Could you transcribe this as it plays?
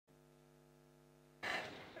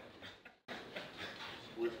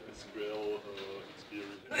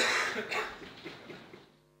What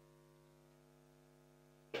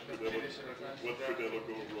could ever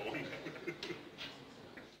go wrong?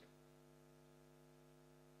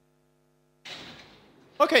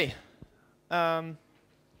 Okay.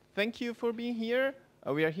 Thank you for being here.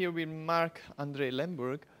 We are here with Marc-André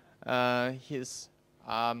Lemburg. He's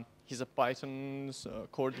a Python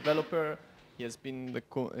core developer. He has been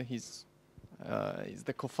he's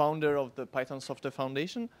the co-founder of the Python Software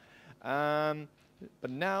Foundation.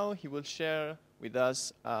 But now he will share with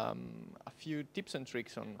us a few tips and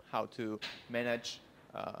tricks on how to manage,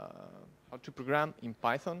 how to program in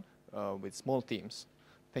Python with small teams.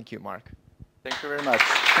 Thank you, Marc. Thank you very much.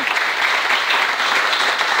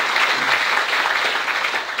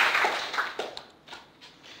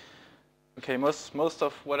 Okay, most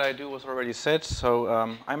of what I do was already said. So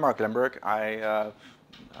I'm Marc Lemburg. I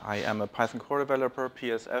am a Python core developer,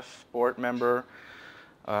 PSF board member.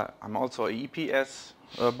 I'm also a EPS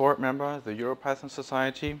board member, the EuroPython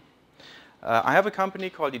Society. I have a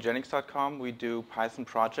company called eugenics.com. We do Python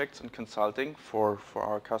projects and consulting for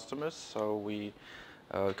our customers. So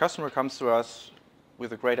a customer comes to us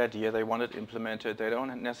with a great idea. They want it implemented. They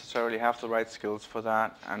don't necessarily have the right skills for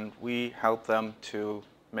that, and we help them to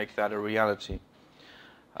make that a reality.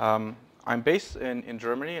 I'm based in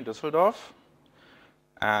Germany, in Düsseldorf,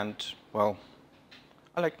 and, well,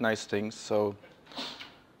 I like nice things, so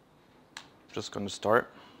I'm just going to start.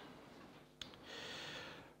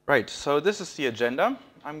 Right, so this is the agenda.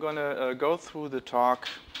 I'm going to go through the talk.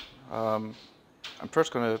 I'm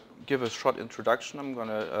first going to give a short introduction. I'm going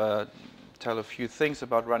to tell a few things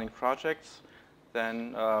about running projects,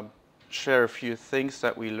 then share a few things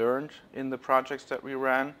that we learned in the projects that we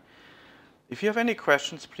ran. If you have any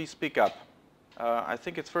questions, please speak up. I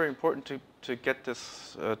think it's very important to get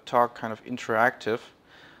this talk kind of interactive.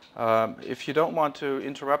 If you don't want to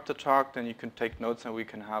interrupt the talk, then you can take notes and we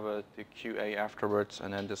can have the QA afterwards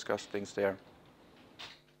and then discuss things there.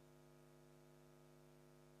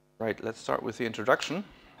 Right, let's start with the introduction.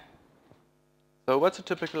 So what's a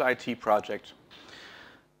typical IT project?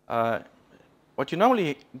 What you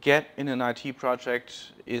normally get in an IT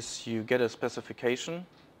project is you get a specification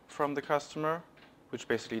from the customer, which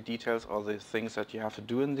basically details all the things that you have to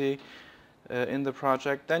do in the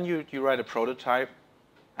project. Then you write a prototype,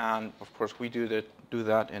 and of course we do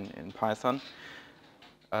that in Python.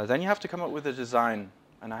 Then you have to come up with a design,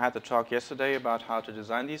 and I had the talk yesterday about how to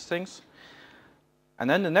design these things. And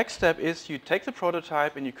then the next step is you take the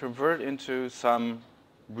prototype and you convert it into some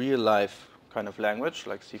real-life kind of language,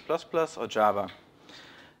 like C++ or Java.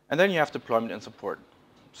 And then you have deployment and support.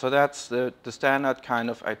 So that's the standard kind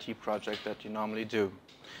of IT project that you normally do.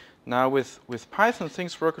 Now with Python,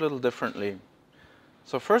 things work a little differently.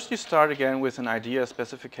 So first you start again with an idea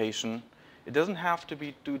specification. It doesn't have to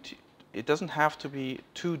be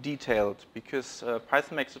too detailed, because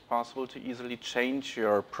Python makes it possible to easily change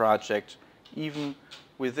your project even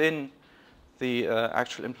within the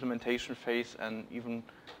actual implementation phase and even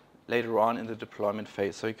later on in the deployment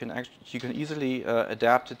phase. So you can easily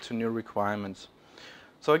adapt it to new requirements.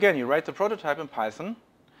 So again, you write the prototype in Python.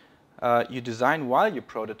 You design while you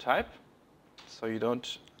prototype, so you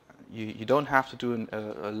don't have to do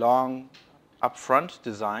a long upfront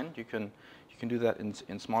design. You can do that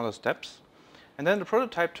in smaller steps, and then the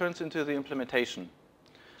prototype turns into the implementation.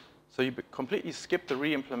 So you completely skip the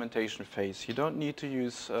re-implementation phase. You don't need to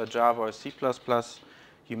use Java or C++.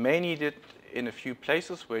 You may need it in a few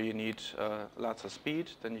places where you need lots of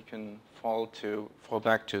speed. Then you can fall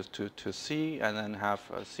back to C and then have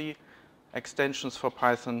C extensions for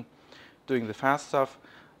Python doing the fast stuff.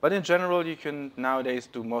 But in general, you can nowadays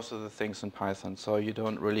do most of the things in Python. So you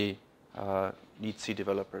don't really need C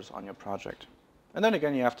developers on your project. And then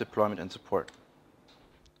again, you have deployment and support.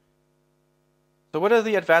 So what are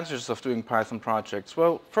the advantages of doing Python projects?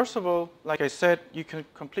 Well, first of all, like I said, you can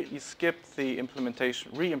completely skip the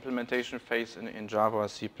re-implementation phase in Java or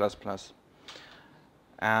C++.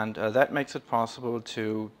 And that makes it possible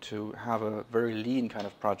to have a very lean kind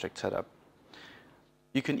of project setup.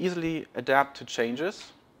 You can easily adapt to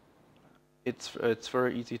changes. It's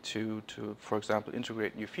very easy to, for example,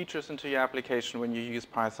 integrate new features into your application when you use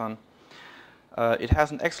Python. It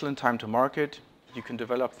has an excellent time to market. You can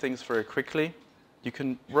develop things very quickly. You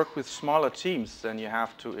can work with smaller teams than you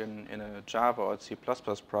have to in a Java or C++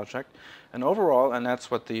 project. And overall, and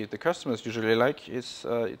that's what the customers usually like, is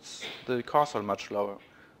the costs are much lower,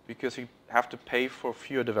 because you have to pay for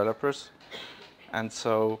fewer developers. And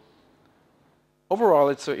so overall,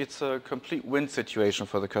 it's a complete win situation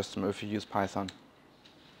for the customer if you use Python.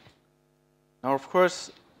 Now, of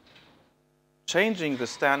course, changing the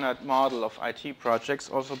standard model of IT projects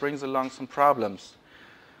also brings along some problems.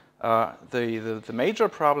 The major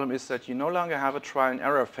problem is that you no longer have a trial and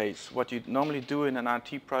error phase. What you normally do in an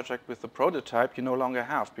IT project with the prototype, you no longer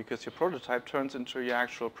have, because your prototype turns into your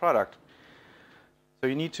actual product. So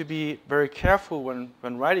you need to be very careful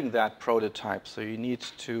when writing that prototype. So you need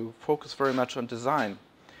to focus very much on design.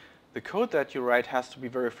 The code that you write has to be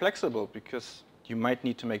very flexible because you might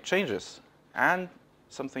need to make changes. And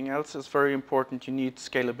something else is very important, you need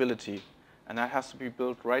scalability. And that has to be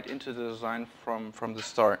built right into the design from the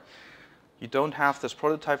start. You don't have this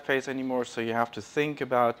prototype phase anymore, so you have to think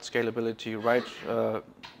about scalability right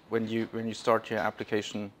when you start your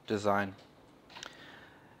application design.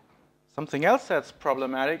 Something else that's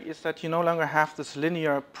problematic is that you no longer have this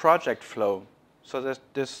linear project flow. So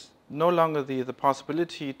there's no longer the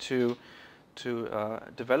possibility to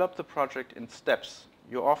develop the project in steps.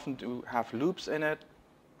 You often do have loops in it.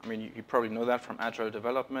 I mean, you probably know that from agile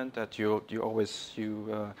development, that you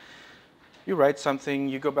write something,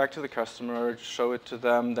 you go back to the customer, show it to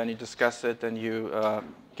them, then you discuss it, then you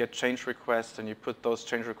get change requests, and you put those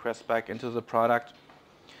change requests back into the product.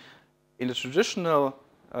 In the traditional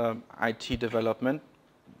IT development,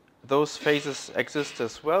 those phases exist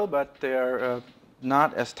as well, but they're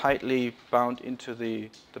not as tightly bound into the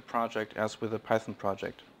project as with a Python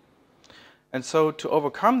project. And so to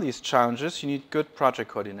overcome these challenges, you need good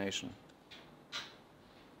project coordination.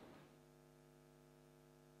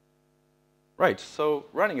 Right, so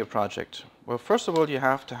running a project. Well, first of all, you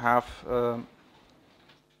have to have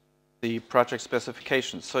the project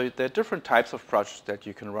specifications. So there are different types of projects that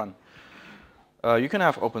you can run. You can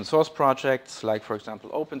have open source projects, like, for example,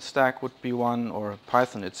 OpenStack would be one, or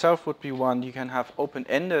Python itself would be one. You can have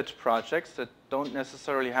open-ended projects that don't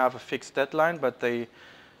necessarily have a fixed deadline, but they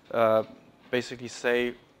basically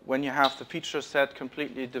say, when you have the feature set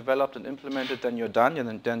completely developed and implemented, then you're done,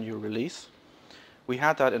 and then you release. We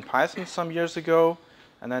had that in Python some years ago,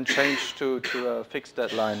 and then changed to a fixed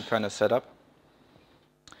deadline kind of setup.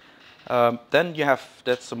 Then you have,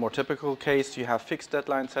 that's a more typical case, you have fixed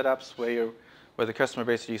deadline setups where the customer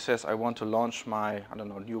basically says, I want to launch my, I don't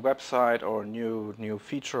know, new website or new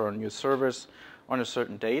feature or new service on a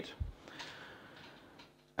certain date.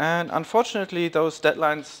 And unfortunately, those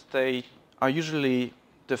deadlines, they are usually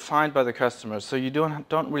defined by the customer, so you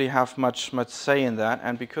don't really have much say in that.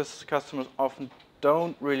 And because customers often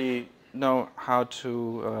don't really know how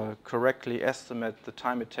to correctly estimate the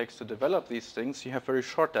time it takes to develop these things, you have very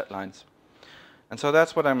short deadlines. And so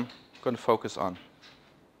that's what I'm going to focus on.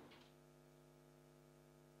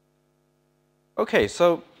 Okay,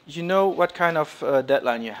 so you know what kind of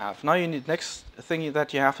deadline you have. Now, next thing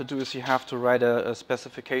that you have to do is you have to write a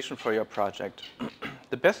specification for your project.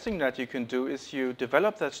 The best thing that you can do is you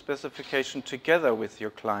develop that specification together with your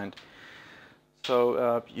client.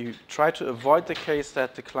 So you try to avoid the case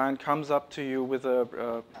that the client comes up to you with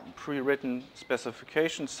a pre-written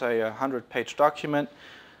specification, say a 100-page document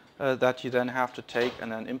that you then have to take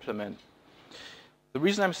and then implement. The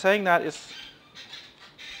reason I'm saying that is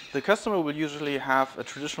the customer will usually have a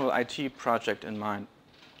traditional IT project in mind.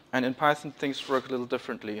 And in Python, things work a little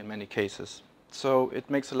differently in many cases. So it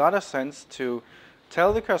makes a lot of sense to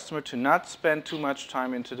tell the customer to not spend too much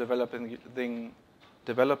time into developing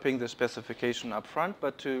the specification up front,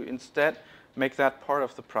 but to instead make that part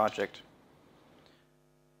of the project.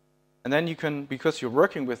 And then you can, because you're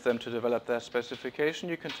working with them to develop that specification,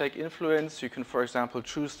 you can take influence. You can, for example,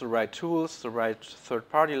 choose the right tools, the right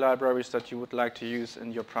third-party libraries that you would like to use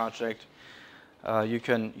in your project. You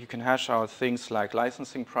can hash out things like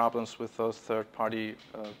licensing problems with those third-party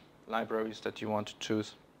libraries that you want to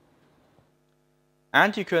choose.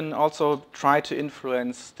 And you can also try to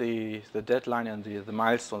influence the deadline and the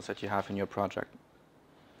milestones that you have in your project.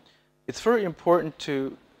 It's very important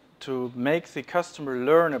to make the customer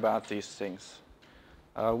learn about these things.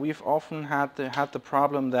 We've often had the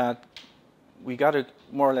problem that we got a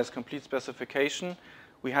more or less complete specification.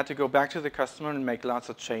 We had to go back to the customer and make lots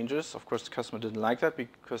of changes. Of course, the customer didn't like that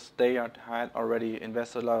because they had already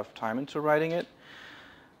invested a lot of time into writing it.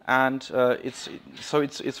 And it's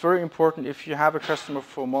very important, if you have a customer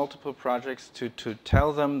for multiple projects, to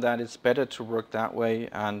tell them that it's better to work that way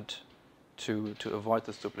and to avoid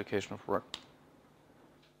this duplication of work.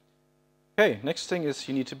 Okay, next thing is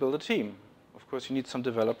you need to build a team. Of course, you need some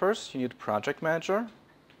developers. You need a project manager.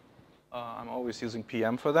 I'm always using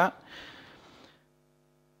PM for that.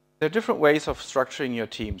 There are different ways of structuring your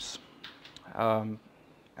teams.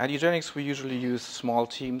 At Eugenics, we usually use small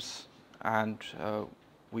teams, and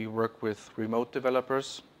we work with remote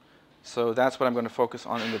developers. So that's what I'm going to focus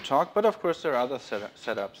on in the talk. But of course, there are other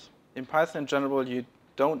setups. In Python in general, you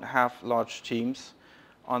don't have large teams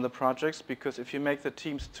on the projects, because if you make the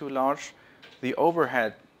teams too large, the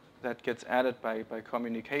overhead that gets added by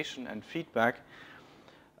communication and feedback,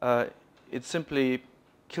 it simply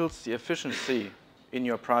kills the efficiency in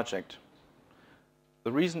your project.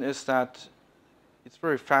 The reason is that it's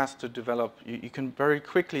very fast to develop. You can very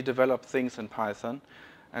quickly develop things in Python.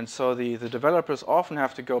 And so the developers often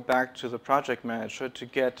have to go back to the project manager to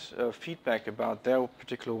get feedback about their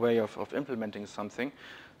particular way of implementing something.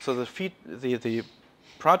 So the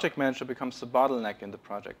project manager becomes the bottleneck in the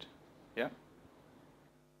project. Yeah?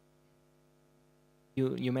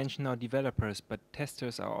 You mentioned now developers, but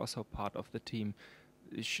testers are also part of the team.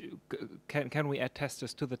 Can we add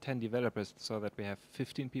testers to the 10 developers so that we have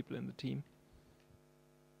 15 people in the team?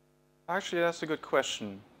 Actually, that's a good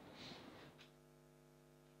question.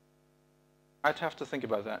 I'd have to think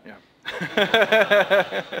about that, yeah.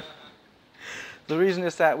 The reason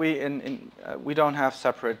is that we don't have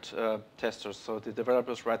separate testers. So the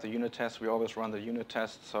developers write the unit tests. We always run the unit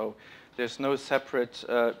tests. So there's no separate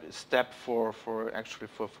step for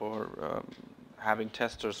having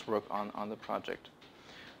testers work on the project.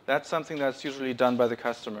 That's something that's usually done by the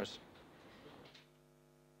customers.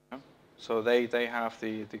 Yeah? So they have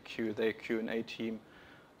the Q&A team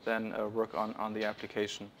then work on the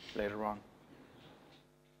application later on.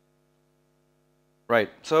 Right.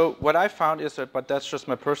 So what I found is that, but that's just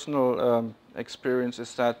my personal experience,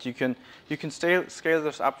 is that you can scale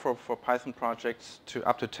this up for Python projects to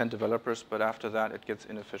up to 10 developers, but after that it gets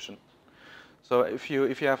inefficient. So if you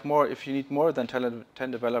need more than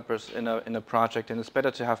 10 developers in a project, then it's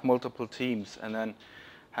better to have multiple teams and then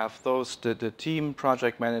have the team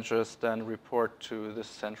project managers then report to the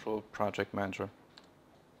central project manager.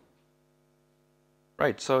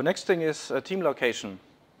 Right. So next thing is team location.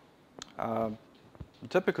 The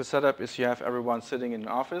typical setup is you have everyone sitting in an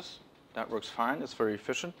office. That works fine. It's very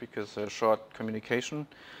efficient because there's short communication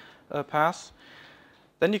paths.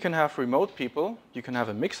 Then you can have remote people. You can have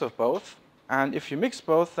a mix of both. And if you mix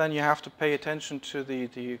both, then you have to pay attention to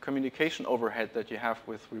the communication overhead that you have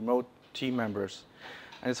with remote team members.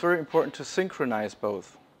 And it's very important to synchronize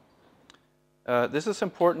both. This is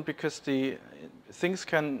important because the things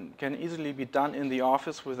can easily be done in the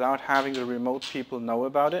office without having the remote people know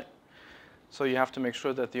about it. So you have to make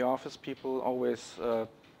sure that the office people always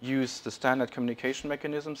use the standard communication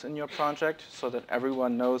mechanisms in your project so that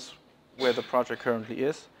everyone knows where the project currently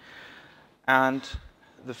is. And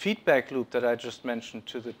the feedback loop that I just mentioned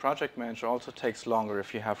to the project manager also takes longer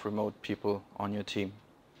if you have remote people on your team.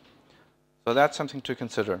 So that's something to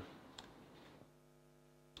consider.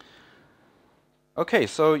 Okay,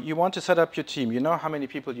 so you want to set up your team. You know how many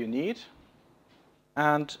people you need.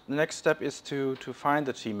 And the next step is to find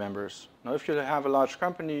the team members. Now, if you have a large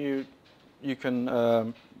company, you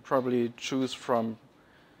can probably choose from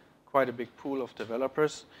quite a big pool of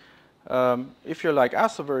developers. If you're like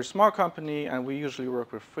us, a very small company, and we usually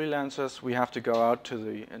work with freelancers, we have to go out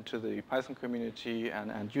into the Python community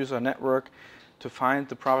and user network to find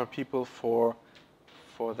the proper people for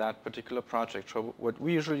that particular project. So what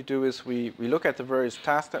we usually do is we look at the various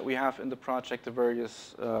tasks that we have in the project, the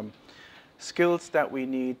various skills that we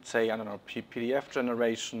need, say, I don't know, PDF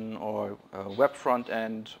generation or web front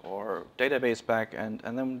end or database back end,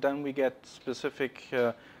 and then we get specific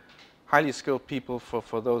highly skilled people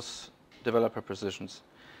for those developer positions.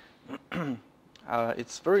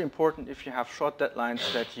 It's very important if you have short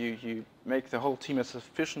deadlines that you make the whole team as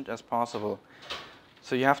efficient as possible.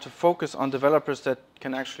 So you have to focus on developers that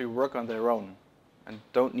can actually work on their own and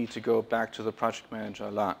don't need to go back to the project manager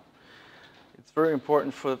a lot. It's very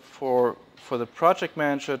important for the project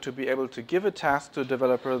manager to be able to give a task to a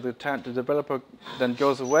developer. The developer then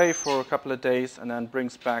goes away for a couple of days and then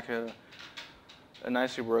brings back a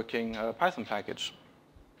nicely working Python package.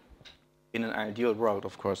 In an ideal world,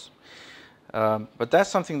 of course. But that's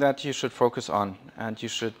something that you should focus on, and you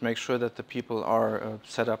should make sure that the people are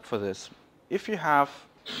set up for this. If you have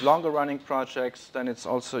longer running projects, then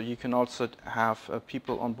you can also have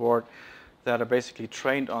people on board that are basically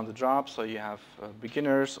trained on the job. So you have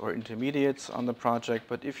beginners or intermediates on the project.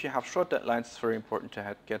 But if you have short deadlines, it's very important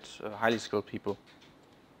to get highly skilled people.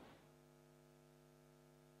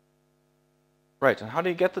 Right, and how do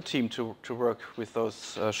you get the team to work with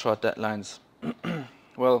those short deadlines?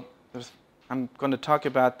 Well, I'm going to talk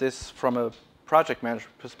about this from a project manager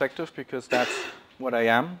perspective because that's what I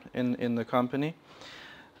am in the company.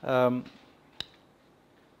 The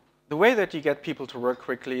way that you get people to work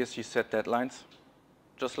quickly is you set deadlines.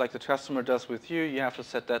 Just like the customer does with you, you have to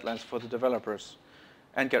set deadlines for the developers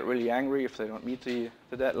and get really angry if they don't meet the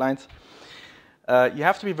deadlines. You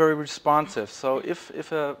have to be very responsive. So if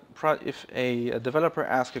a developer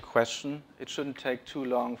asks a question, it shouldn't take too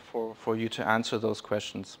long for you to answer those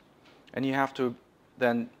questions. And you have to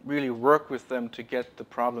then really work with them to get the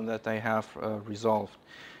problem that they have resolved.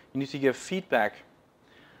 You need to give feedback.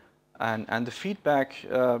 And the feedback,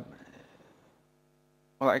 well,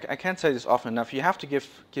 I can't say this often enough. You have to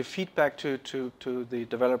give feedback to the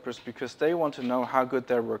developers because they want to know how good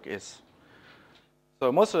their work is.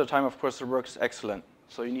 So most of the time, of course, the work is excellent.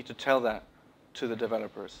 So you need to tell that to the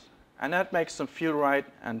developers. And that makes them feel right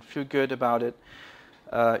and feel good about it.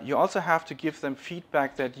 You also have to give them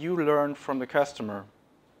feedback that you learn from the customer,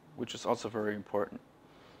 which is also very important.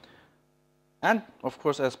 And, of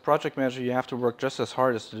course, as project manager, you have to work just as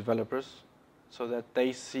hard as the developers so that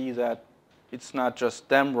they see that it's not just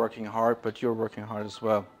them working hard, but you're working hard as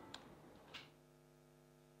well.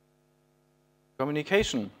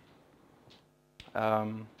 Communication.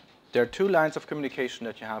 There are two lines of communication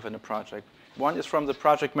that you have in a project. One is from the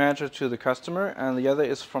project manager to the customer, and the other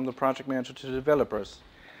is from the project manager to the developers.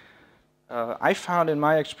 I found in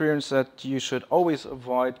my experience that you should always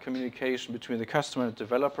avoid communication between the customer and the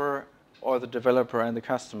developer, or the developer and the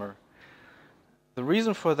customer. The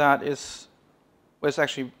reason for that is, well, it's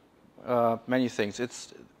actually many things.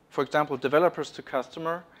 It's, for example, developers to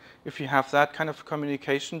customer. If you have that kind of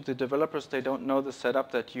communication, the developers, they don't know the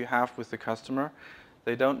setup that you have with the customer.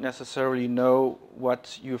 They don't necessarily know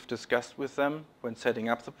what you've discussed with them when setting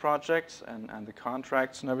up the projects and the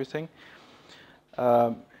contracts and everything.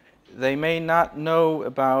 They may not know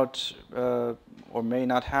about or may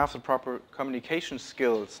not have the proper communication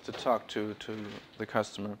skills to talk to the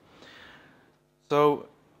customer. So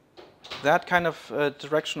that kind of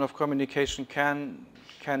direction of communication can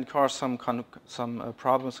cause some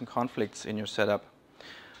problems and conflicts in your setup.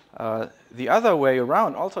 The other way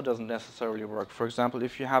around also doesn't necessarily work. For example,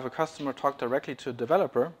 if you have a customer talk directly to a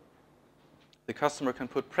developer, the customer can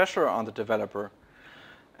put pressure on the developer.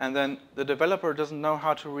 And then the developer doesn't know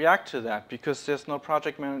how to react to that because there's no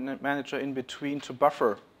project manager in between to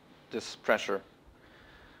buffer this pressure.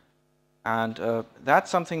 And that's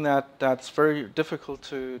something that's very difficult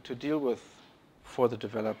to deal with for the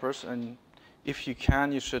developers. And if you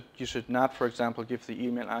can, you should not, for example, give the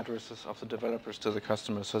email addresses of the developers to the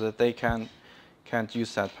customers so that they can't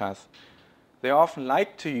use that path. They often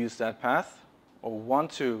like to use that path or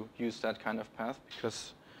want to use that kind of path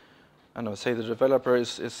because, I don't know, say the developer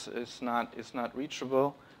is not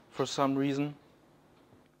reachable for some reason.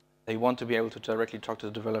 They want to be able to directly talk to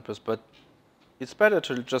the developers, but it's better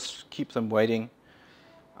to just keep them waiting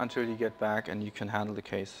until you get back and you can handle the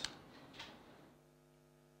case.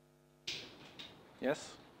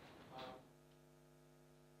 Yes?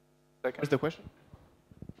 What's the question?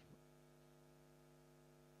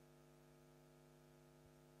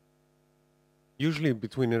 Usually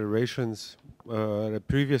between iterations, the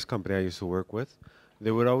previous company I used to work with,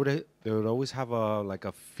 they would always have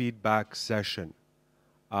a feedback session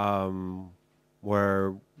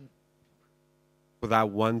where for that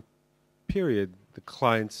one period, the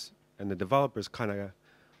clients and the developers kind of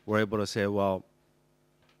were able to say, well,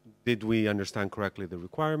 did we understand correctly the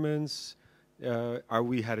requirements? Are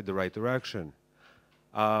we headed the right direction?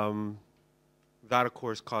 That, of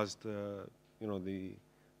course, caused the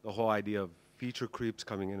whole idea of feature creeps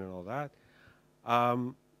coming in and all that. I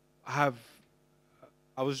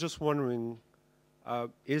was just wondering,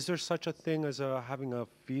 is there such a thing as having a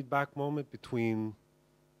feedback moment between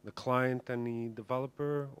the client and the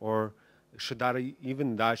developer, or should that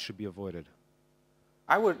should be avoided?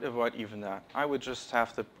 I would avoid even that. I would just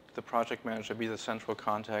have the project manager be the central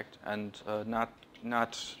contact and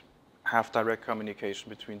not have direct communication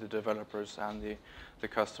between the developers and the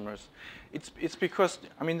customers. It's because,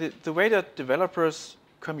 I mean, the way that developers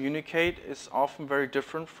communicate is often very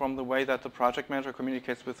different from the way that the project manager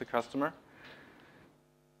communicates with the customer.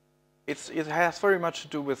 It has very much to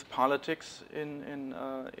do with politics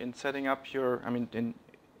in setting up your,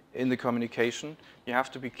 in the communication. You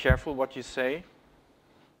have to be careful what you say.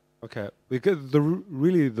 Okay, because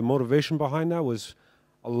really the motivation behind that was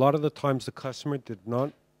a lot of the times the customer did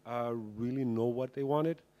not really know what they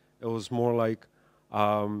wanted. It was more like,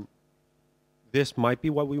 this might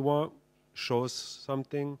be what we want, show us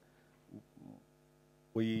something,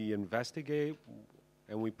 we investigate,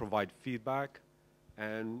 and we provide feedback,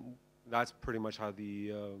 and that's pretty much how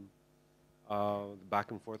the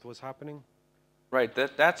back and forth was happening. Right,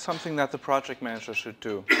 that's something that the project manager should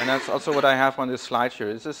do. And that's also what I have on this slide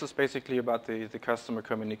here. This is basically about the customer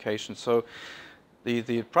communication. So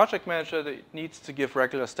the project manager needs to give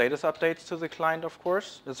regular status updates to the client, of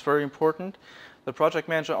course. That's very important. The project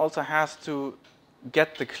manager also has to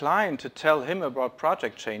get the client to tell him about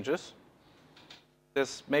project changes.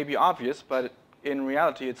 This may be obvious, but in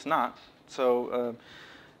reality it's not. So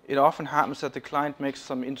it often happens that the client makes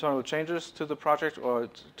some internal changes to the project or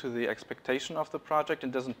to the expectation of the project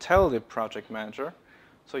and doesn't tell the project manager.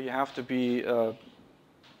 So you have to be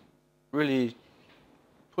really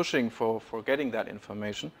pushing for getting that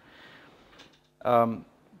information.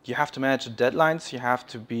 You have to manage the deadlines. You have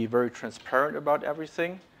to be very transparent about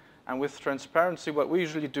everything. And with transparency, what we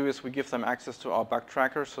usually do is we give them access to our bug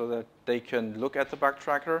tracker so that they can look at the bug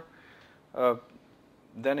tracker.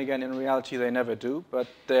 Then again, in reality, they never do. But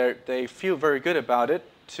they feel very good about it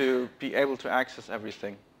to be able to access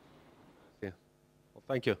everything. Yeah. Well,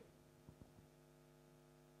 thank you.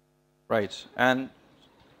 Right. And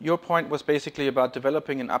your point was basically about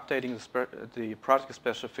developing and updating the project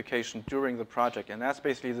specification during the project. And that's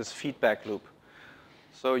basically this feedback loop.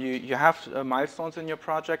 So you have milestones in your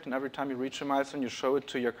project, and every time you reach a milestone, you show it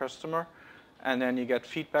to your customer, and then you get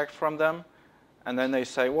feedback from them. And then they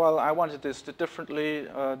say, well, I wanted this differently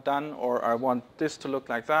done, or I want this to look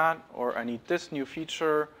like that, or I need this new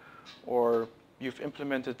feature, or you've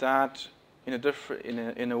implemented that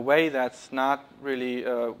in a way that's not really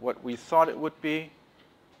what we thought it would be.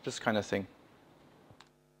 This kind of thing.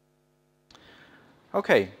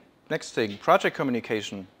 Okay, next thing, project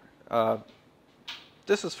communication.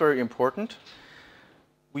 This is very important.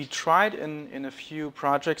 We tried in a few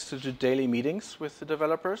projects to do daily meetings with the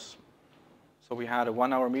developers. So we had a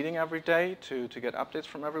 1-hour meeting every day to get updates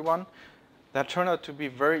from everyone. That turned out to be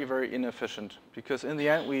very, very inefficient because in the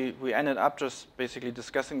end we ended up just basically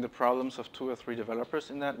discussing the problems of 2 or 3 developers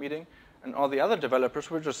in that meeting, and all the other developers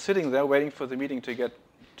were just sitting there waiting for the meeting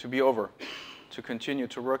to be over, to continue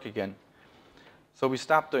to work again. So we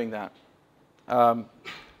stopped doing that.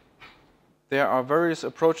 There are various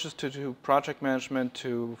approaches to do project management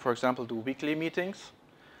to, for example, do weekly meetings.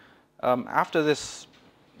 After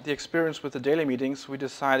the experience with the daily meetings, we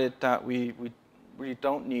decided that we really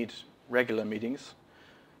don't need regular meetings.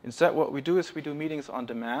 Instead, what we do is we do meetings on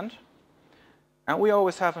demand, and we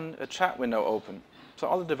always have a chat window open. So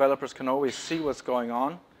all the developers can always see what's going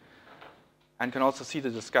on and can also see the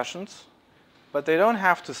discussions. But they don't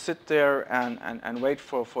have to sit there and wait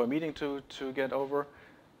for a meeting to get over.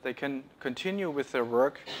 They can continue with their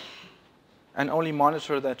work and only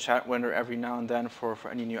monitor that chat window every now and then for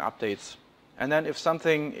any new updates. And then if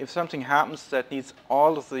something happens that needs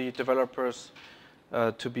all of the developers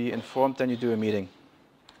to be informed, then you do a meeting.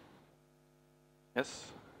 Yes,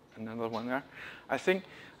 another one there. I think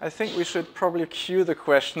we should probably cue the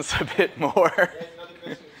questions a bit more.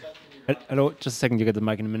 Hello, just a second, you get the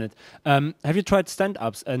mic in a minute. Have you tried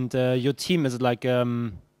stand-ups? And your team, is it like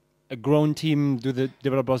a grown team? Do the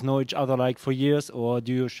developers know each other like for years, or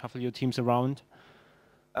do you shuffle your teams around?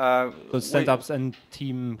 So stand-ups and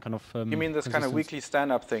team kind of... you mean this kind of weekly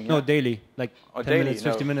stand-up thing? No, yeah? daily, like 10 daily, minutes,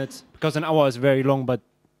 50 minutes. Because an hour is very long, but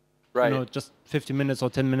right. you know, just 50 minutes or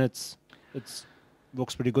 10 minutes, it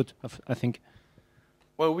works pretty good, I think.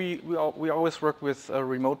 Well, we always work with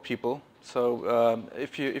remote people. So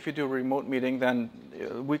if you do a remote meeting, then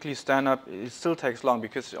weekly stand-up, it still takes long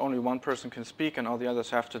because only one person can speak and all the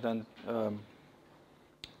others have to then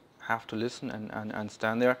have to listen and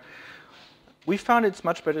stand there. We found it's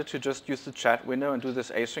much better to just use the chat window and do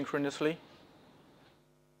this asynchronously.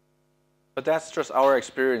 But that's just our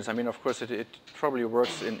experience. I mean, of course, it probably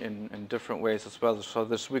works in different ways as well. So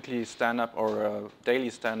this weekly stand-up or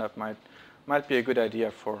daily stand-up might be a good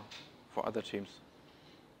idea for other teams.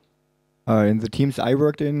 In the teams I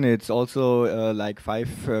worked in, it's also like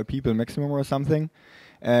 5 people maximum or something.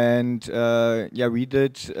 And yeah, we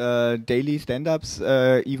did daily stand-ups,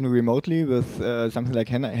 even remotely with something like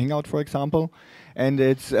Hangout, for example. And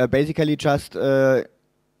it's basically just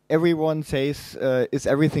everyone says, is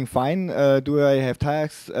everything fine? Do I have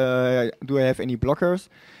tasks? Do I have any blockers?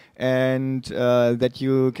 And that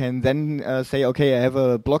you can then say, okay, I have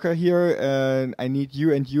a blocker here. I need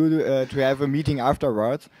you and you to have a meeting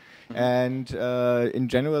afterwards. And in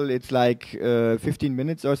general, it's like 15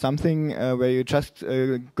 minutes or something where you just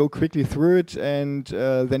go quickly through it and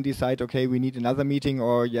then decide, okay, we need another meeting,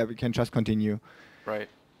 or yeah, we can just continue. Right.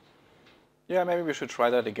 Yeah, maybe we should try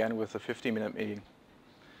that again with a 15-minute meeting.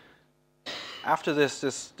 After this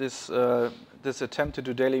attempt to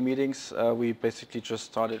do daily meetings, we basically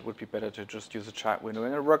just thought it would be better to just use a chat window,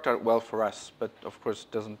 and it worked out well for us. But of course,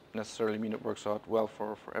 it doesn't necessarily mean it works out well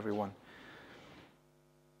for everyone.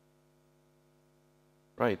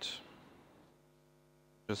 Right.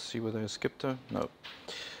 Just see whether I skipped a no.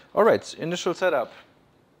 All right. Initial setup.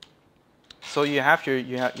 So you have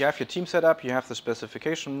your team set up. You have the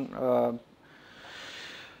specification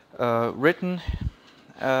written.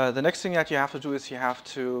 The next thing that you have to do is you have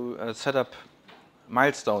to set up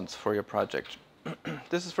milestones for your project.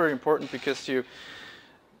 This is very important because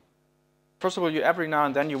first of all, every now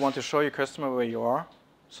and then you want to show your customer where you are.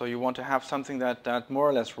 So you want to have something that more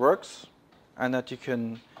or less works and that you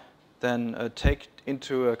can then take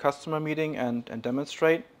into a customer meeting and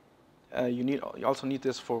demonstrate. You also need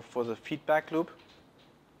this for the feedback loop.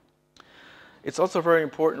 It's also very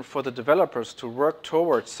important for the developers to work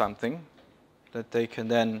towards something that they can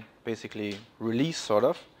then basically release, sort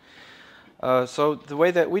of. So the way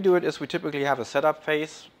that we do it is we typically have a setup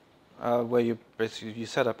phase where you basically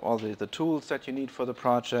set up all the tools that you need for the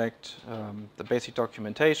project, the basic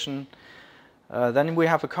documentation. Then we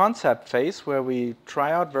have a concept phase where we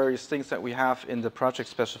try out various things that we have in the project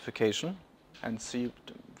specification and see,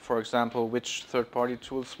 for example, which third-party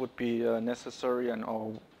tools would be necessary and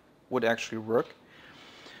or would actually work.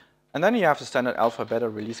 And then you have the standard alpha, beta,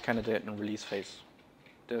 release candidate, and release phase.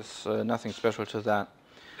 There's nothing special to that.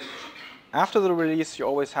 After the release, you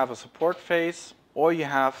always have a support phase, or you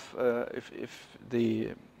have,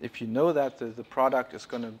 if you know that the product is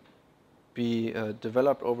going to be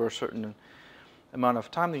developed over a certain amount of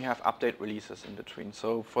time, you have update releases in between.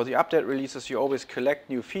 So for the update releases, you always collect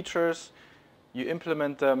new features, you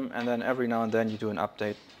implement them, and then every now and then you do an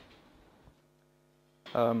update.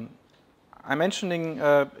 I'm mentioning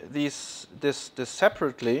this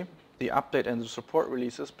separately, the update and the support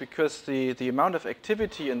releases, because the amount of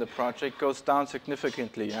activity in the project goes down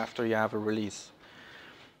significantly after you have a release.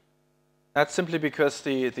 That's simply because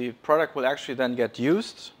the product will actually then get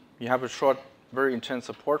used. You have a short, very intense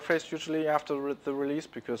support phase usually after the release,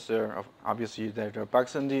 because obviously there are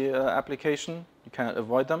bugs in the application. You cannot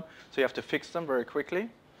avoid them, so you have to fix them very quickly.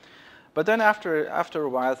 But then after a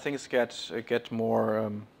while, things get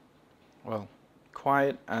more well,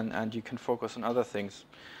 quiet, and you can focus on other things.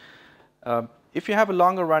 If you have a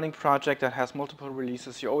longer running project that has multiple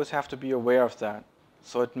releases, you always have to be aware of that.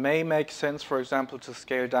 So it may make sense, for example, to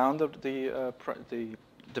scale down the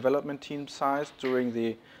development team size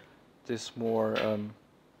during this more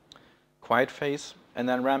quiet phase, and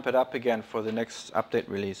then ramp it up again for the next update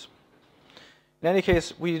release. In any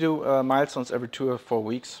case, we do milestones every 2 or 4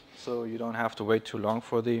 weeks, so you don't have to wait too long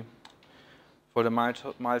for the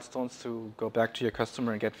milestones to go back to your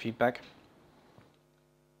customer and get feedback.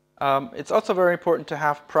 It's also very important to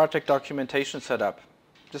have project documentation set up.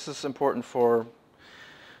 This is important for,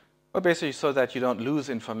 well, basically so that you don't lose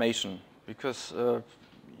information, because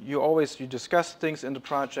you discuss things in the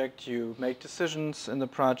project, you make decisions in the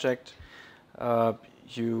project,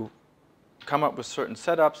 you come up with certain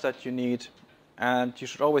setups that you need, and you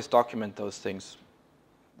should always document those things.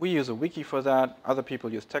 We use a wiki for that. Other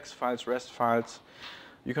people use text files, REST files.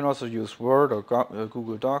 You can also use Word or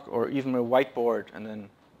Google Doc, or even a whiteboard, and then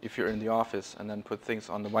if you're in the office, and then put things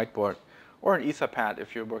on the whiteboard, or an Etherpad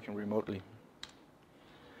if you're working remotely.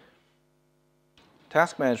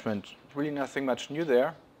 Task management, really nothing much new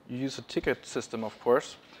there. You use a ticket system, of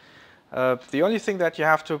course. The only thing that you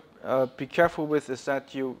have to be careful with is that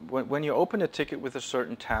when you open a ticket with a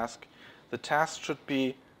certain task, the task should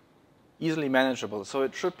be easily manageable. So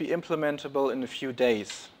it should be implementable in a few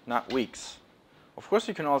days, not weeks. Of course,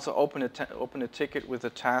 you can also open a ticket with a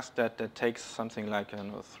task that takes something like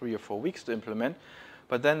 3 or 4 weeks to implement,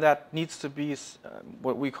 but then that needs to be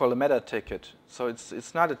what we call a meta ticket. So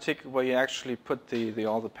it's not a ticket where you actually put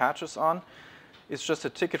all the patches on. It's just a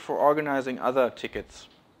ticket for organizing other tickets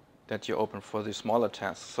that you open for the smaller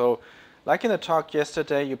tasks. So, like in the talk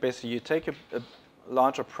yesterday, you take a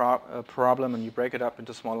larger problem and you break it up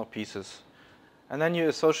into smaller pieces, and then you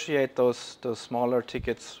associate those smaller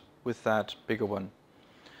tickets with that bigger one.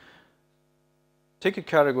 Ticket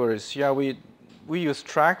categories, yeah, we use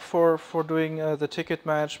Track for doing the ticket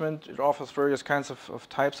management. It offers various kinds of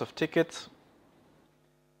types of tickets.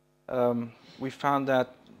 We found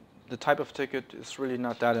that the type of ticket is really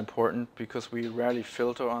not that important because we rarely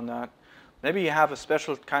filter on that. Maybe you have a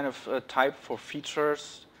special kind of type for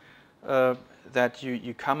features that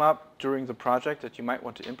you come up during the project that you might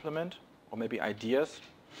want to implement, or maybe ideas.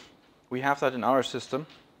 We have that in our system.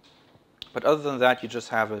 But other than that, you just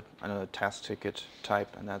have a task ticket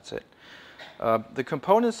type, and that's it. The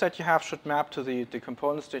components that you have should map to the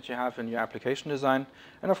components that you have in your application design.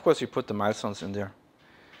 And of course, you put the milestones in there.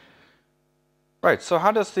 Right, so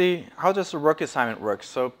how does the work assignment work?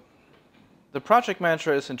 So the project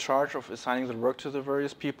manager is in charge of assigning the work to the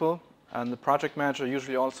various people. And the project manager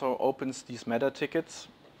usually also opens these meta tickets.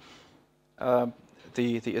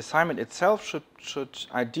 The assignment itself should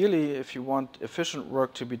ideally, if you want efficient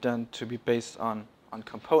work to be done, to be based on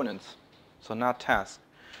components, so not tasks.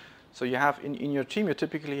 So you have in your team, you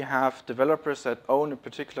typically have developers that own a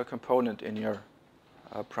particular component in your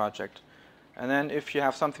project. And then if you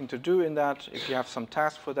have something to do in that, if you have some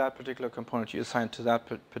task for that particular component, you assign to that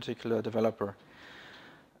particular developer.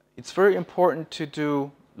 It's very important to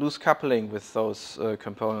do loose coupling with those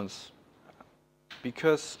components.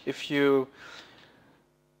 Because if you,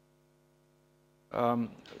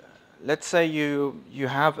 let's say you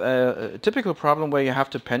have a typical problem where you have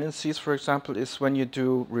dependencies, for example, is when you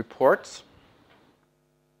do reports.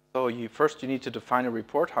 So first you need to define a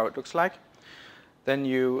report, how it looks like. Then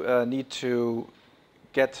you need to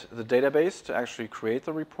get the database to actually create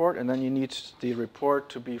the report, and then you need the report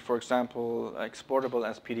to be, for example, exportable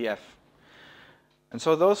as PDF. And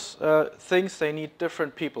so those things, they need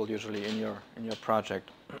different people usually in your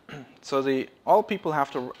project. So all people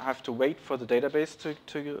have to wait for the database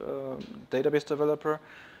database developer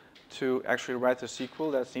to actually write the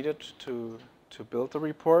SQL that's needed to build the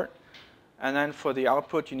report. And then for the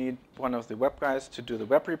output, you need one of the web guys to do the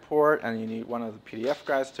web report, and you need one of the PDF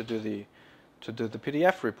guys to do the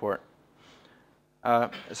PDF report.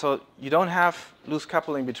 So you don't have loose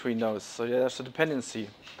coupling between those. So there's a dependency.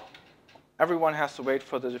 Everyone has to wait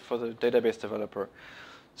for the database developer.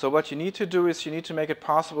 So what you need to do is you need to make it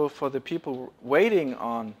possible for the people waiting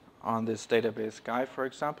on this database guy, for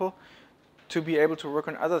example, to be able to work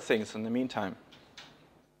on other things in the meantime.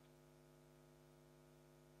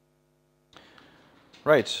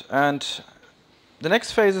 Right, and the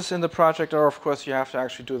next phases in the project are, of course, you have to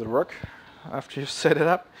actually do the work after you've set it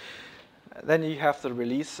up. Then you have the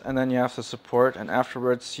release, and then you have the support, and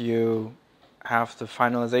afterwards you have the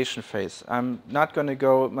finalization phase. I'm not going to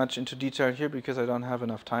go much into detail here because I don't have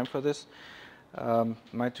enough time for this.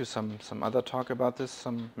 Might do some other talk about this,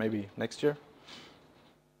 maybe next year.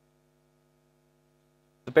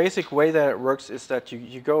 The basic way that it works is that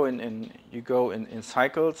you go in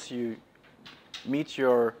cycles. You meet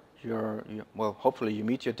well, hopefully you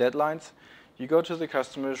meet your deadlines. You go to the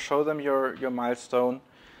customer, show them your milestone.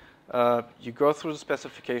 You go through the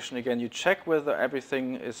specification again. You check whether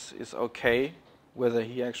everything is okay, whether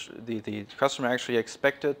the customer actually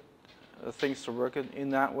expected things to work in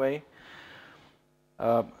that way.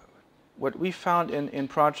 What we found in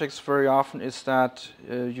projects very often is that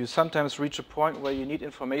you sometimes reach a point where you need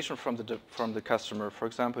information from the customer. For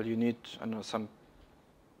example, you need some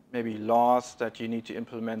maybe laws that you need to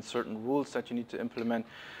implement, certain rules that you need to implement.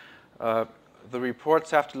 The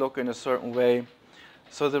reports have to look in a certain way.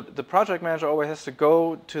 So the project manager always has to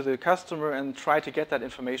go to the customer and try to get that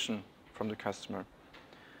information from the customer.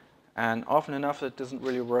 And often enough, it doesn't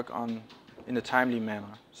really work in a timely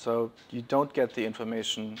manner. So you don't get the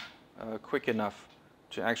information quick enough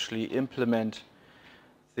to actually implement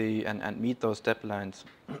and meet those deadlines.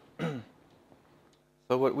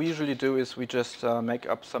 So what we usually do is we just make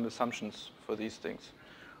up some assumptions for these things.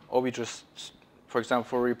 Or we just, for example,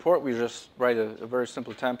 for a report, we just write a very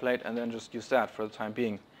simple template and then just use that for the time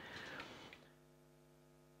being.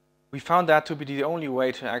 We found that to be the only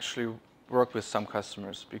way to actually work with some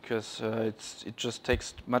customers because it just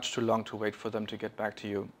takes much too long to wait for them to get back to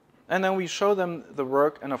you. And then we show them the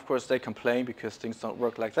work, and of course they complain because things don't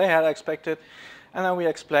work like they had expected. And then we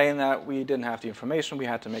explain that we didn't have the information, we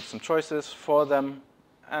had to make some choices for them,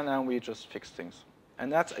 and then we just fix things. And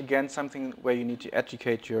that's, again, something where you need to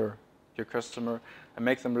educate your customer and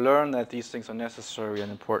make them learn that these things are necessary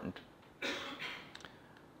and important.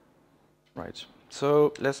 Right,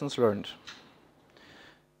 so lessons learned.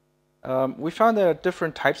 We found there are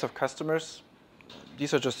different types of customers.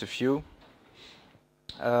 These are just a few.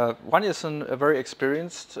 One is a very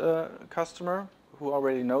experienced customer who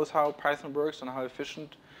already knows how Python works and how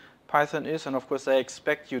efficient Python is, and of course they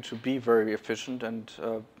expect you to be very efficient and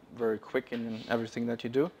very quick in everything that you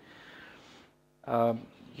do.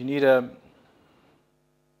 You need a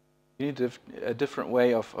different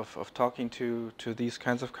way of talking to these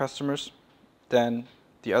kinds of customers than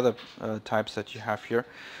the other types that you have here.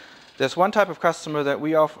 There's one type of customer that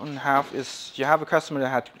we often have is you have a customer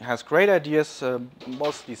that has great ideas,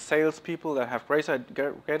 mostly salespeople that have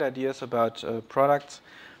great ideas about products,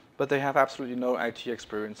 but they have absolutely no IT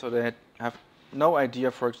experience. So they have no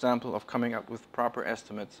idea, for example, of coming up with proper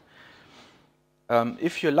estimates.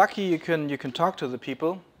 If you're lucky, you can talk to the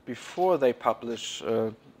people before they publish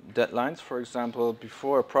deadlines. For example,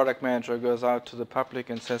 before a product manager goes out to the public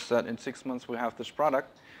and says that in 6 months we'll have this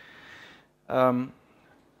product.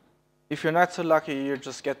 If you're not so lucky, you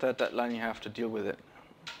just get that deadline, you have to deal with it.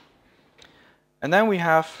 And then we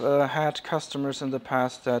have had customers in the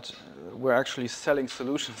past that were actually selling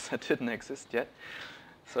solutions that didn't exist yet.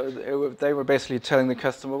 So they were basically telling the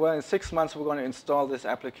customer, well, in 6 months we're going to install this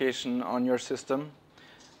application on your system,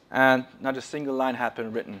 and not a single line had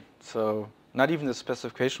been written. So not even the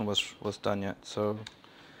specification was done yet. So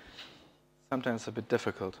sometimes a bit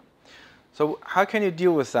difficult. So how can you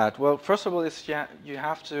deal with that? Well, first of all, you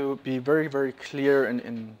have to be very, very clear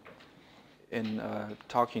in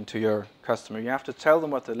talking to your customer. You have to tell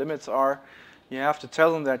them what the limits are. You have to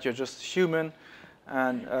tell them that you're just human,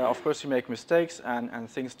 and of course you make mistakes, and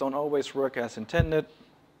things don't always work as intended.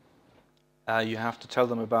 You have to tell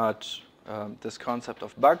them about this concept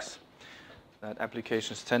of bugs, that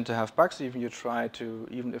applications tend to have bugs. Even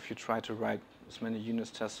if you try to write as many unit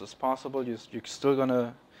tests as possible, you're still going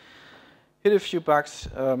to hit a few bugs,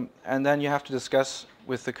 and then you have to discuss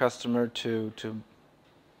with the customer to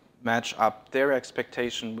match up their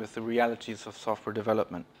expectation with the realities of software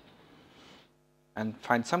development and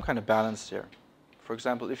find some kind of balance there. For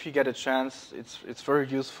example, if you get a chance, it's very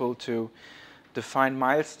useful to define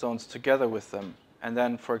milestones together with them, and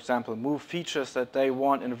then, for example, move features that they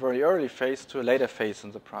want in a very early phase to a later phase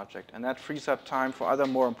in the project, and that frees up time for other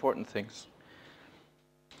more important things.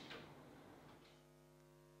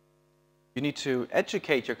 You need to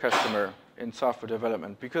educate your customer in software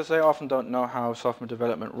development because they often don't know how software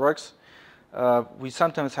development works. We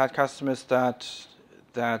sometimes had customers that,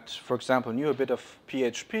 for example, knew a bit of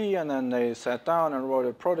PHP, and then they sat down and wrote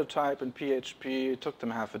a prototype in PHP. It took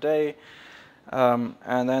them half a day,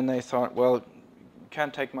 and then they thought, well, it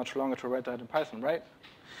can't take much longer to write that in Python, right?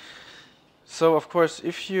 So, of course,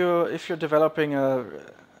 if you're developing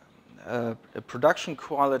a production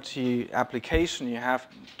quality application, you have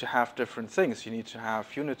to have different things. You need to have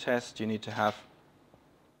unit tests. You need to have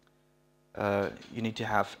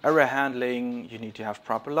error handling. You need to have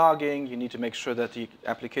proper logging. You need to make sure that the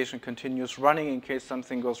application continues running in case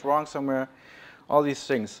something goes wrong somewhere. All these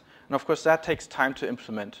things, and of course that takes time to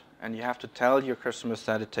implement. And you have to tell your customers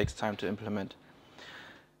that it takes time to implement.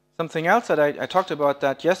 Something else that I talked about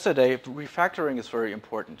that yesterday, refactoring is very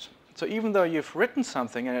important. So even though you've written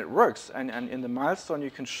something and it works, and in the milestone you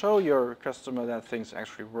can show your customer that things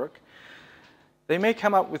actually work, they may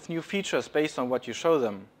come up with new features based on what you show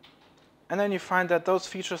them. And then you find that those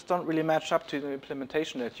features don't really match up to the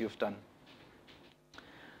implementation that you've done.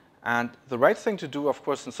 And the right thing to do, of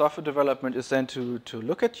course, in software development is then to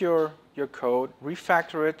look at your code,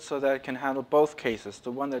 refactor it so that it can handle both cases,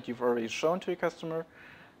 the one that you've already shown to your customer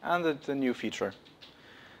and the new feature.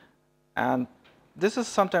 And this is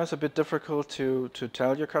sometimes a bit difficult to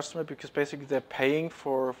tell your customer because basically they're paying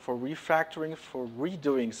for refactoring, for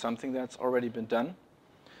redoing something that's already been done.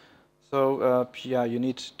 So yeah, you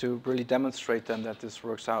need to really demonstrate them that this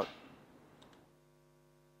works out.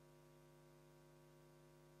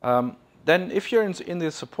 Then if you're in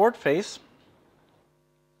the support phase,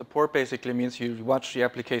 support basically means you watch the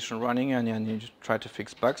application running and you try to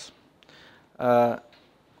fix bugs.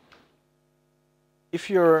 If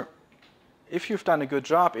you've done a good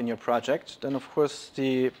job in your project, then of course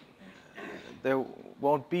there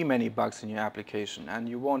won't be many bugs in your application and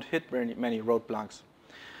you won't hit many roadblocks.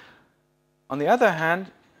 On the other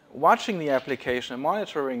hand, watching the application and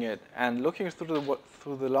monitoring it and looking through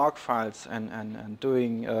the log files and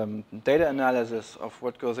doing data analysis of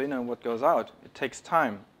what goes in and what goes out, it takes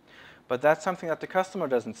time. But that's something that the customer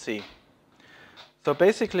doesn't see. So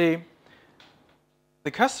basically,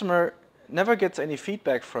 the customer never gets any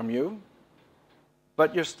feedback from you,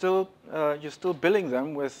 but you're still billing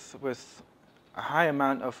them with a high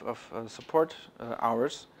amount of support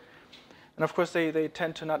hours, and of course they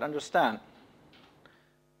tend to not understand.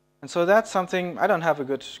 And so that's something, I don't have a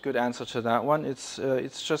good answer to that one. It's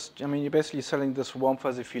just, I mean, you're basically selling this warm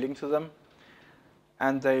fuzzy feeling to them,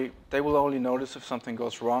 and they will only notice if something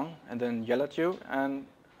goes wrong and then yell at you. And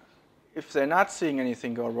if they're not seeing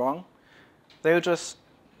anything go wrong, they'll just,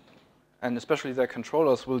 and especially their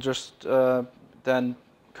controllers, will just then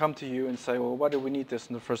come to you and say, well, why do we need this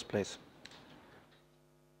in the first place?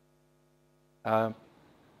 A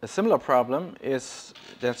similar problem is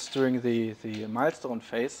that's during the milestone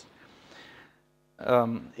phase.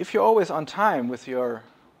 If you're always on time with your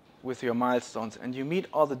milestones and you meet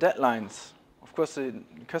all the deadlines, of course the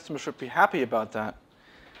customer should be happy about that.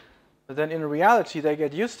 But then in reality they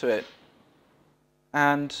get used to it.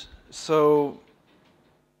 And so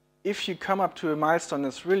if you come up to a milestone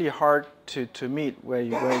that's really hard to meet, where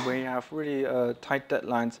you have really tight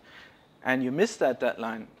deadlines, and you miss that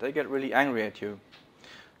deadline, they get really angry at you.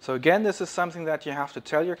 So again, this is something that you have to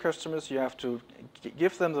tell your customers. You have to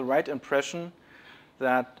give them the right impression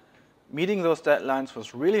that meeting those deadlines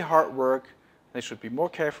was really hard work. They should be more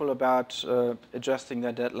careful about adjusting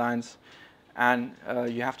their deadlines. And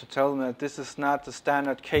you have to tell them that this is not the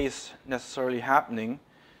standard case necessarily happening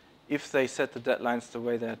if they set the deadlines the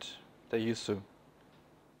way that they used to.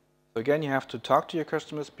 So again, you have to talk to your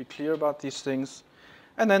customers, be clear about these things,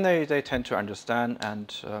 and then they tend to understand,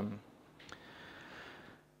 and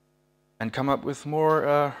and come up with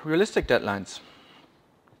more realistic deadlines.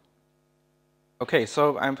 Okay,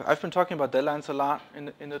 so I've been talking about deadlines a lot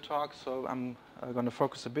in the talk, so I'm going to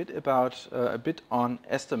focus a bit on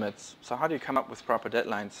estimates. So how do you come up with proper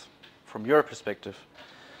deadlines from your perspective?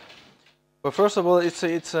 Well, first of all, it's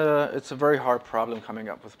a very hard problem coming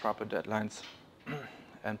up with proper deadlines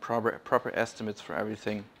and proper estimates for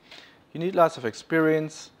everything. You need lots of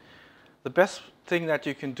experience. The best thing that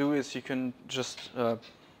you can do is you can just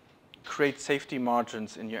create safety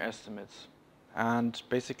margins in your estimates. And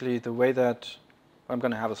basically, the way that I'm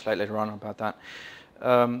going to have a slide later on about that.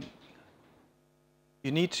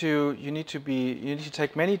 You need to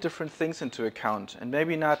take many different things into account, and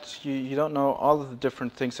maybe not. You don't know all of the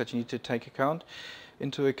different things that you need to take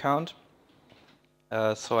into account.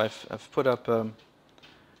 So I've put up a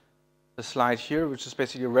slide here, which is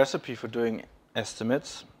basically a recipe for doing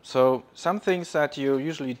estimates. So some things that you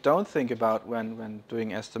usually don't think about when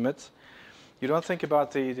doing estimates. You don't think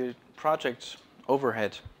about the project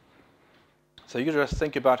overhead. So you just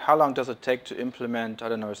think about how long does it take to implement, I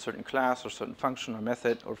don't know, a certain class or certain function or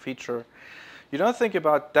method or feature. You don't think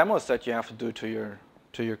about demos that you have to do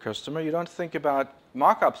to your customer. You don't think about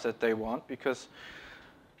markups that they want, because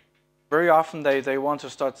very often they want to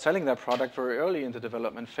start selling their product very early in the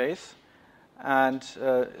development phase. And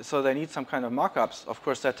so they need some kind of markups. Of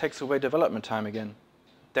course, that takes away development time again.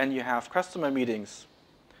 Then you have customer meetings,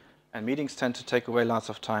 and meetings tend to take away lots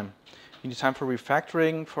of time. You need time for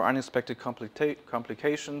refactoring, for unexpected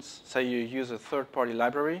complications. Say you use a third-party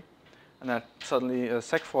library, and that suddenly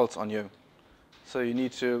seg faults on you. So you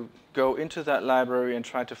need to go into that library and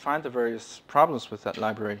try to find the various problems with that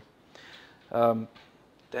library.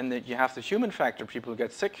 Then you have the human factor. People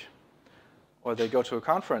get sick, or they go to a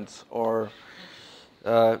conference, or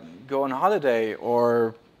go on holiday,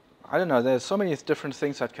 or I don't know. There's so many different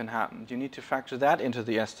things that can happen. You need to factor that into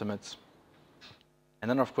the estimates. And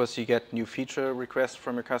then, of course, you get new feature requests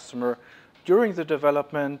from your customer during the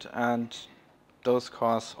development, and those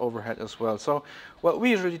cause overhead as well. So what we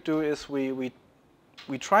usually do is we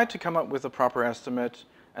try to come up with a proper estimate,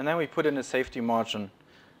 and then we put in a safety margin.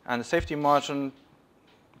 And the safety margin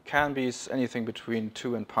can be anything between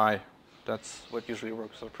 2 and pi. That's what usually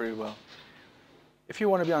works out pretty well. If you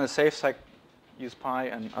want to be on the safe side, use pi,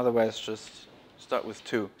 and otherwise just start with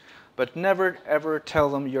 2. But never, ever tell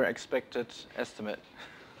them your expected estimate.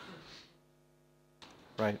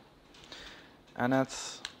 Right. And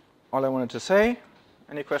that's all I wanted to say.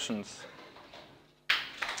 Any questions?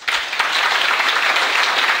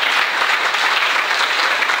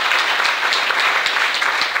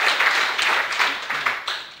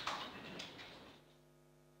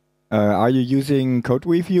 Are you using code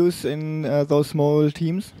reviews in those small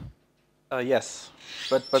teams? Yes.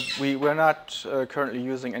 But we're not currently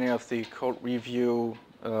using any of the code review,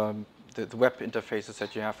 the web interfaces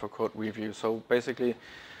that you have for code review. So basically,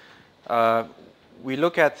 we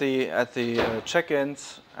look at the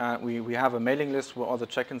check-ins. We have a mailing list where all the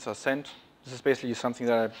check-ins are sent. This is basically something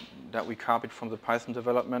that we copied from the Python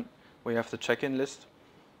development. We have the check-in list,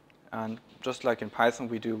 and just like in Python,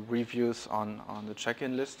 we do reviews on the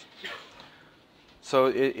check-in list. So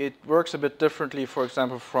it works a bit differently, for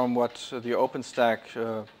example, from what the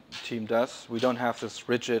OpenStack team does. We don't have this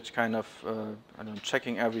rigid kind of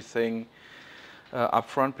checking everything up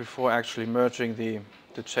front before actually merging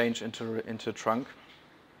the change into trunk.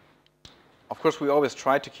 Of course, we always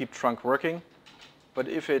try to keep trunk working, but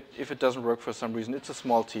if it doesn't work for some reason, it's a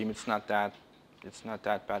small team. It's not that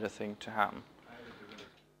bad a thing to happen.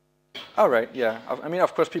 All right, yeah. I mean,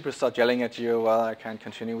 of course, people start yelling at you, well, I can't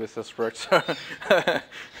continue with this work. So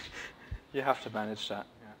you have to manage that.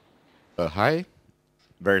 Yeah. Hi.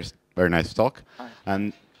 Very nice talk. Hi.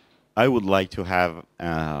 And I would like to have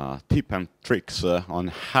tips and tricks on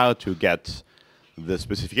how to get the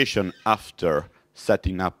specification after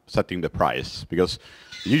setting the price. Because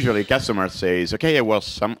usually customer says, okay,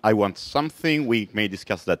 I want something. We may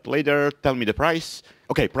discuss that later. Tell me the price.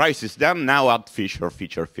 Okay, price is done. Now add feature.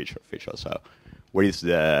 So, what is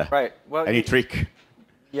the any trick?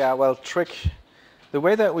 Yeah, well, trick. The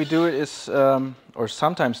way that we do it is, or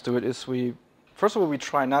sometimes do it, is first of all we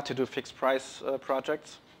try not to do fixed price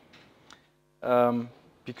projects,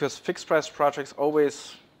 because fixed price projects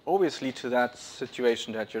always lead to that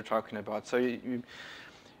situation that you're talking about. So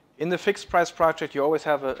in the fixed price project, you always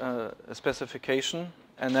have a specification,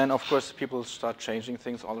 and then of course people start changing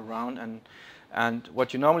things all around. And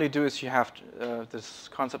what you normally do is you have this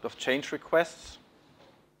concept of change requests,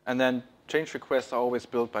 and then change requests are always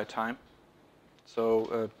built by time.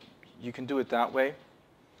 So you can do it that way.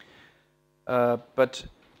 But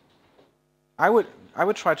I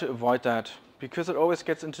would try to avoid that, because it always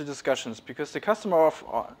gets into discussions. Because the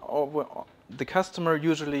customer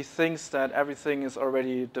usually thinks that everything is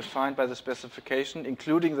already defined by the specification,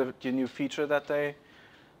 including the new feature that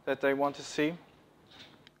they want to see,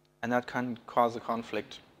 and that can cause a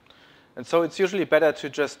conflict. And so it's usually better to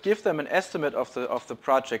just give them an estimate of the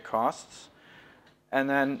project costs, and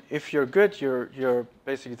then if you're good, you're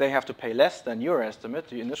basically they have to pay less than your estimate,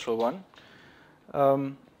 the initial one,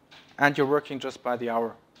 and you're working just by the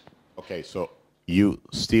hour. Okay, so you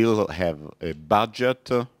still have a budget,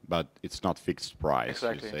 but it's not fixed price.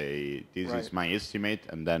 Exactly. You say, this Right. is my estimate,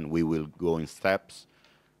 and then we will go in steps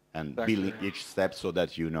and Exactly. bill each step so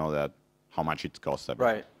that you know that how much it costs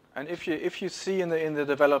everything. Right. And if you see in the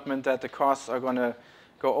development that the costs are going to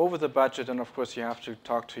go over the budget, then of course you have to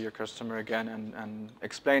talk to your customer again and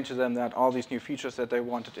explain to them that all these new features that they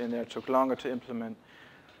wanted in there took longer to implement.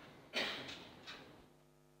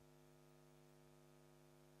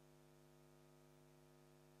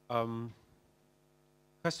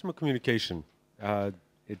 Customer communication.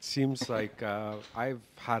 It seems like I've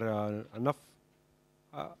had a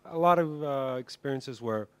lot of experiences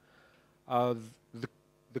where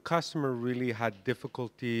the customer really had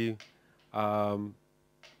difficulty. I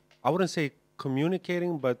wouldn't say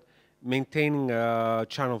communicating, but maintaining a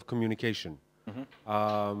channel of communication.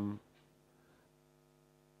 I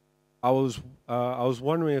was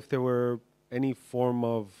wondering if there were any form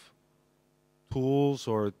of tools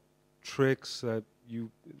or tricks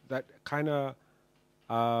that kind of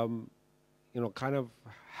kind of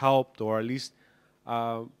helped, or at least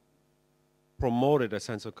promoted a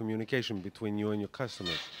sense of communication between you and your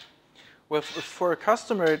customers. Well, for a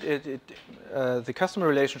customer, the customer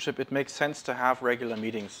relationship, it makes sense to have regular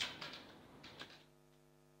meetings.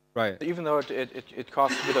 Right. Even though it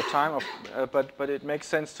costs a bit of time, but it makes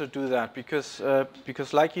sense to do that because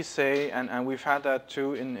like you say, and we've had that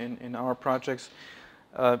too in our projects,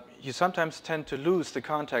 you sometimes tend to lose the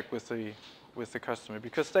contact with the customer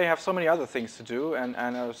because they have so many other things to do and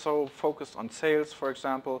are so focused on sales, for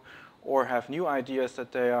example, or have new ideas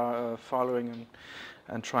that they are following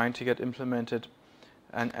and trying to get implemented.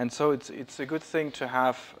 And so it's a good thing to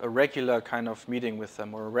have a regular kind of meeting with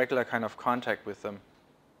them or a regular kind of contact with them.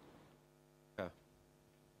 Yeah.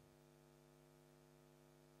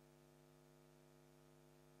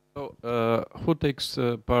 So, who takes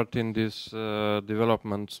part in these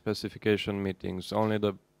development specification meetings? Only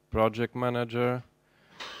the project manager?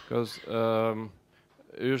 Because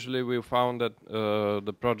usually we found that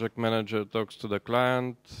the project manager talks to the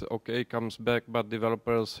client, okay, comes back, but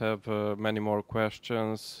developers have many more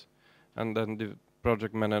questions, and then the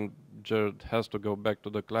project manager has to go back to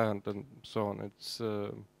the client and so on. It's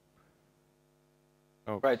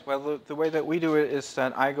Right. Well, the way that we do it is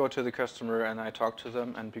that I go to the customer and I talk to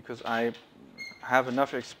them, and because I have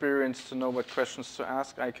enough experience to know what questions to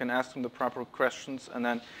ask, I can ask them the proper questions, and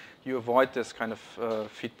then you avoid this kind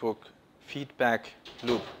of feedback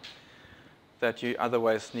loop that you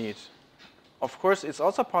otherwise need. Of course, it's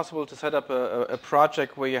also possible to set up a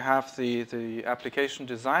project where you have the application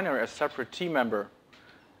designer a separate team member,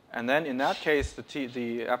 and then in that case,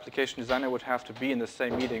 the application designer would have to be in the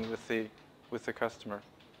same meeting with the customer.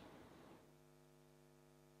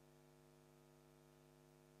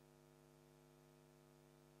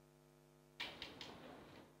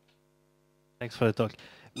 Thanks for the talk.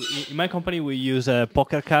 In my company, we use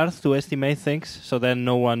poker cards to estimate things, so then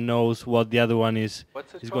no one knows what the other one is.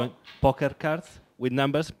 What's it is called? going. Poker cards with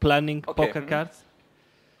numbers, planning Okay. poker cards.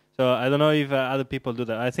 So I don't know if other people do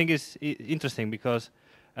that. I think it's interesting because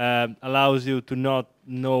allows you to not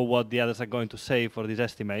know what the others are going to say for this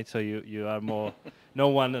estimate. So you are more. No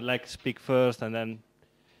one like speak first, and then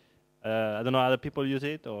I don't know. Other people use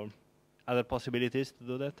it or other possibilities to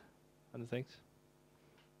do that. Other things.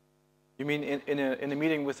 You mean in a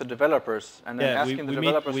meeting with the developers and then Yeah, asking the we meet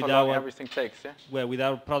developers with how long our- everything takes, yeah? Well, with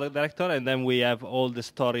our product director, and then we have all the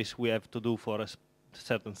stories we have to do for a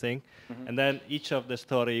certain thing, and then each of the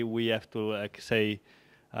story we have to say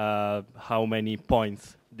how many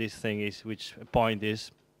points this thing is, which point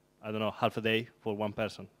is, I don't know, half a day for one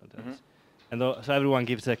person. And so everyone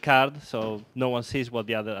gives a card, so no one sees what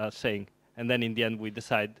the other are saying, and then in the end we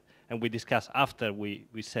decide and we discuss after we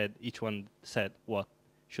said each one said what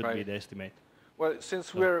should be Right. the estimate. Well,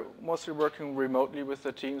 since we're mostly working remotely with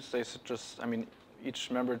the teams, they each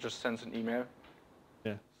member just sends an email.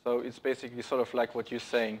 Yeah. So it's basically sort of like what you're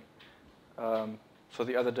saying. So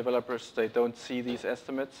the other developers, they don't see these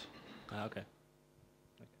estimates. Okay.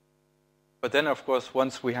 But then, of course,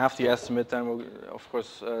 once we have the estimate, then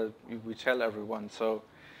we tell everyone so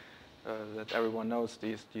that everyone knows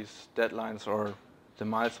these deadlines or the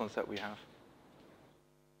milestones that we have.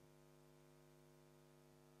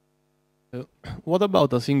 What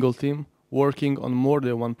about a single team working on more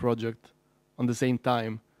than one project on the same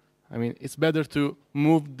time? I mean, it's better to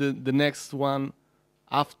move the next one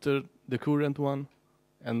after the current one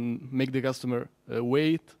and make the customer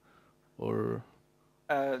wait, or?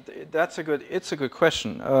 It's a good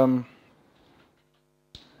question.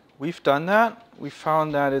 We've done that. We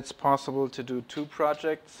found that it's possible to do 2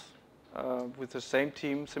 projects with the same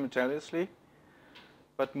team simultaneously,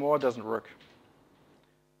 but more doesn't work.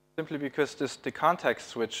 Simply because the context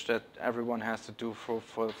switch that everyone has to do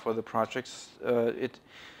for the projects, it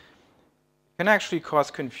can actually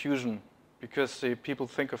cause confusion because people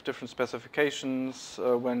think of different specifications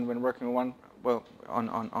when working on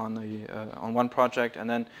one project, and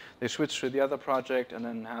then they switch to the other project and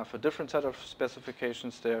then have a different set of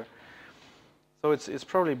specifications there. So it's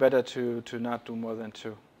probably better to not do more than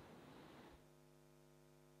 2.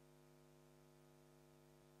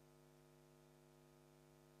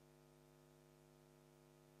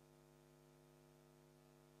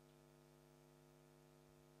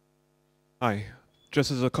 Hi. Just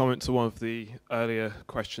as a comment to one of the earlier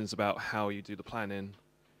questions about how you do the planning,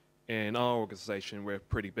 in our organization we're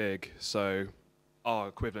pretty big, so our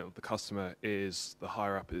equivalent of the customer is the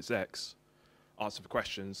higher up execs. Answer for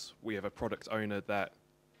questions. We have a product owner that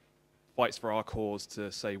fights for our cause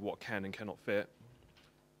to say what can and cannot fit.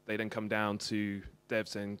 They then come down to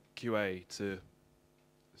devs and QA to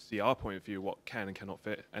see our point of view, what can and cannot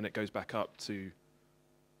fit, and it goes back up to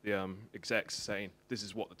the execs saying this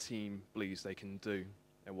is what the team believes they can do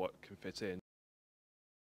and what can fit in.